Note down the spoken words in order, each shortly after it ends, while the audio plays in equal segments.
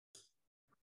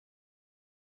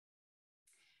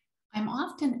I'm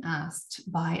often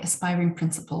asked by aspiring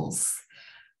principals,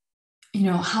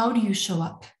 how do you show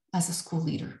up as a school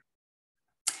leader?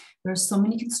 There are so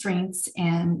many constraints,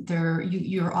 and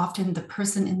you're often the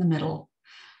person in the middle.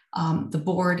 The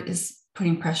board is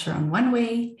putting pressure on one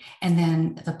way, and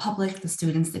then the public, the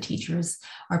students, the teachers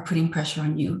are putting pressure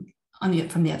on you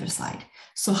from the other side.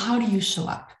 So how do you show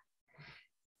up?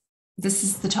 This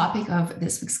is the topic of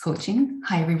this week's coaching.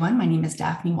 Hi, everyone. My name is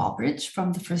Daphne Walbridge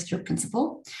from the First Year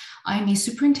Principal. I'm a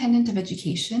superintendent of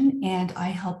education, and I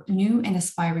help new and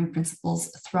aspiring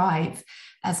principals thrive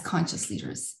as conscious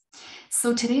leaders.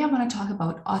 So today I want to talk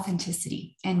about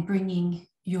authenticity and bringing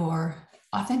your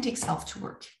authentic self to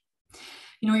work.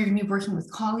 You're going to be working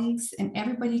with colleagues, and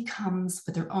everybody comes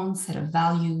with their own set of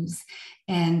values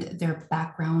and their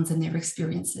backgrounds and their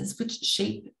experiences, which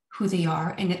shape who they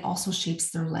are, and it also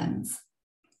shapes their lens.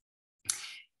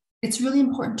 It's really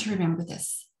important to remember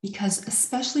this because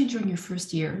especially during your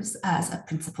first years as a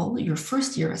principal, your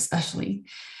first year especially,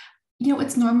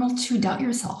 it's normal to doubt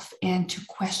yourself and to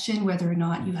question whether or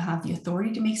not you have the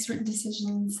authority to make certain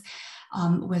decisions,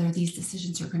 whether these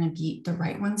decisions are going to be the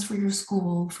right ones for your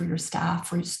school, for your staff,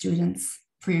 for your students,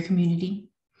 for your community.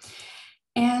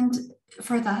 And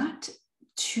for that,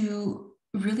 to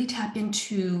really tap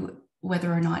into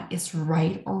whether or not it's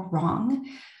right or wrong,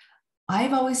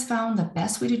 I've always found the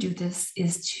best way to do this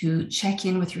is to check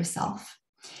in with yourself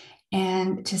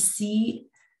and to see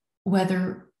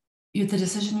whether the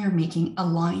decision you're making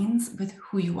aligns with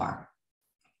who you are,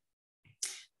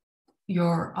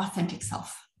 your authentic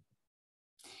self.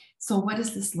 So what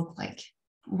does this look like?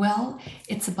 Well,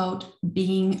 it's about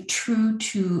being true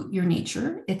to your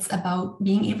nature. It's about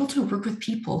being able to work with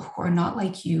people who are not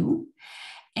like you,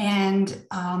 and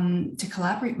to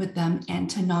collaborate with them, and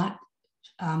to not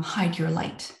hide your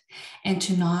light, and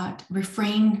to not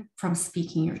refrain from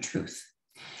speaking your truth.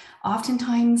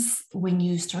 Oftentimes, when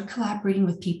you start collaborating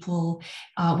with people,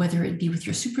 whether it be with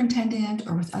your superintendent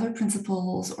or with other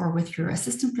principals or with your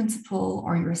assistant principal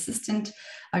or your assistant,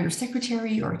 your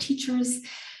secretary or teachers,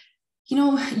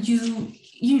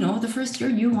 the first year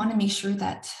you want to make sure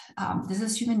that this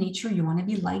is human nature. You want to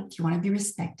be liked, you want to be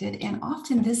respected. And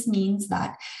often this means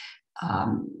that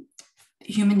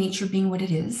human nature being what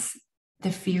it is,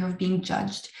 the fear of being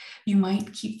judged, you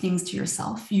might keep things to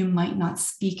yourself. You might not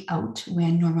speak out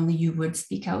when normally you would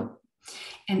speak out.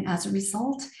 And as a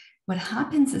result, what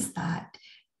happens is that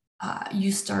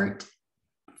you start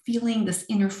feeling this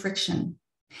inner friction,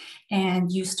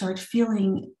 and you start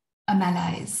feeling a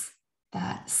malaise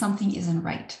that something isn't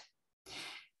right.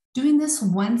 Doing this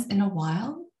once in a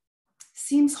while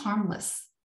seems harmless.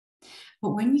 But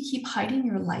when you keep hiding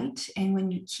your light, and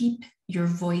when you keep your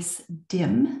voice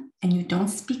dim, and you don't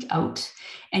speak out,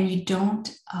 and you don't,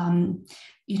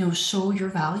 show your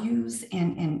values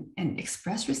and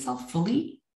express yourself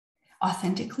fully,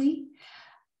 authentically,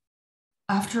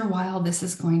 after a while, this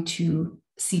is going to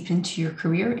seep into your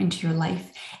career, into your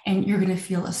life, and you're going to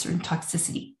feel a certain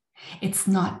toxicity.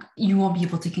 You won't be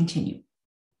able to continue.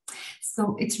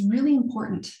 So it's really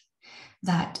important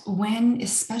that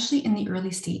especially in the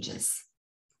early stages,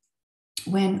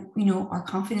 when our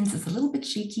confidence is a little bit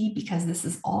shaky because this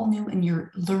is all new and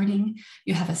you're learning,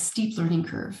 you have a steep learning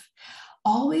curve,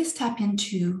 always tap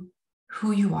into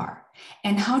who you are.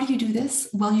 And how do you do this?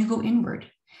 Well, you go inward.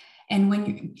 And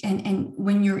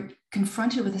when you're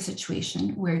confronted with a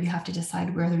situation where you have to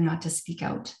decide whether or not to speak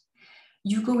out,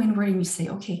 you go inward and you say,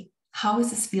 okay, how is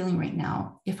this feeling right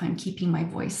now if I'm keeping my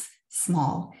voice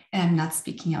small and I'm not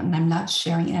speaking out and I'm not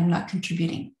sharing and I'm not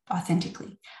contributing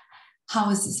authentically? How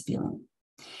is this feeling?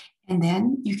 And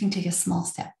then you can take a small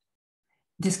step.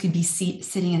 This could be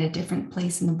sitting at a different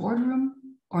place in the boardroom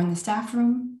or in the staff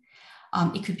room.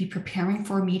 It could be preparing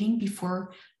for a meeting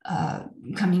before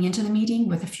coming into the meeting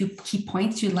with a few key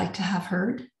points you'd like to have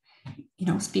heard.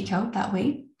 Speak out that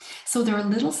way. So there are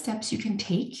little steps you can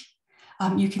take.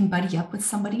 You can buddy up with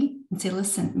somebody and say,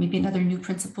 listen, maybe another new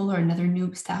principal or another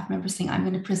new staff member saying, I'm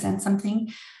going to present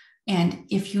something. And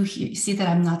if you see that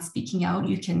I'm not speaking out,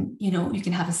 you can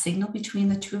have a signal between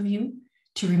the two of you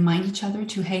to remind each other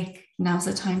to, hey, now's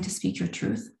the time to speak your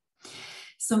truth.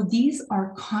 So these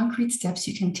are concrete steps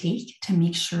you can take to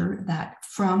make sure that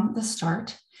from the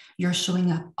start, you're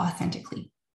showing up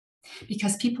authentically,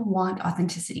 because people want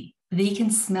authenticity. They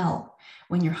can smell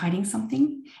when you're hiding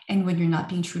something and when you're not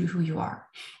being true to who you are.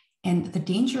 And the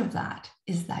danger of that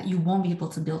is that you won't be able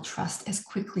to build trust as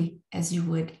quickly as you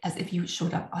would as if you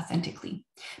showed up authentically.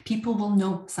 People will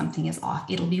know something is off.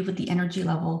 It'll be with the energy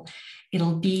level.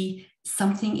 It'll be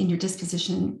something in your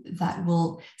disposition that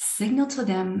will signal to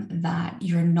them that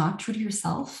you're not true to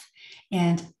yourself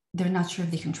and they're not sure if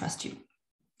they can trust you.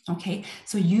 Okay,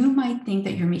 so you might think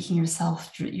that you're making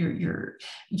yourself, you're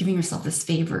giving yourself this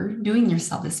favor, doing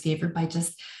yourself this favor by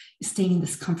just staying in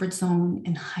this comfort zone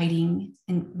and hiding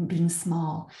and being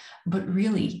small. But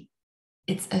really,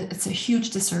 it's a huge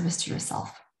disservice to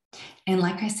yourself. And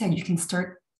like I said, you can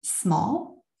start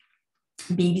small,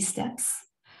 baby steps.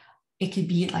 It could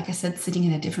be, like I said, sitting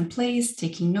in a different place,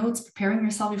 taking notes, preparing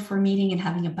yourself before a meeting, and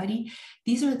having a buddy.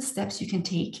 These are the steps you can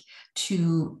take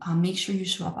to make sure you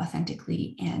show up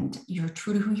authentically and you're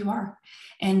true to who you are.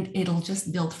 And it'll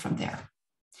just build from there.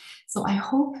 So I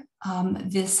hope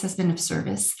this has been of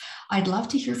service. I'd love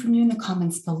to hear from you in the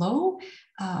comments below.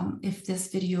 If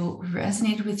this video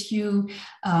resonated with you,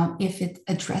 if it's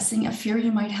addressing a fear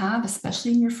you might have,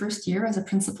 especially in your first year as a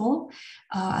principal,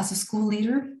 as a school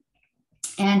leader.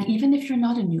 And even if you're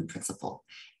not a new principal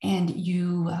and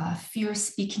you fear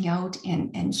speaking out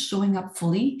and showing up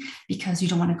fully because you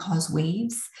don't want to cause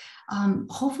waves,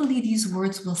 hopefully these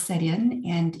words will set in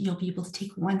and you'll be able to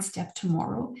take one step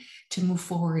tomorrow to move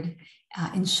forward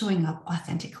in showing up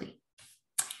authentically.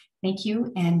 Thank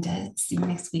you, and see you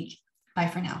next week. Bye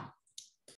for now.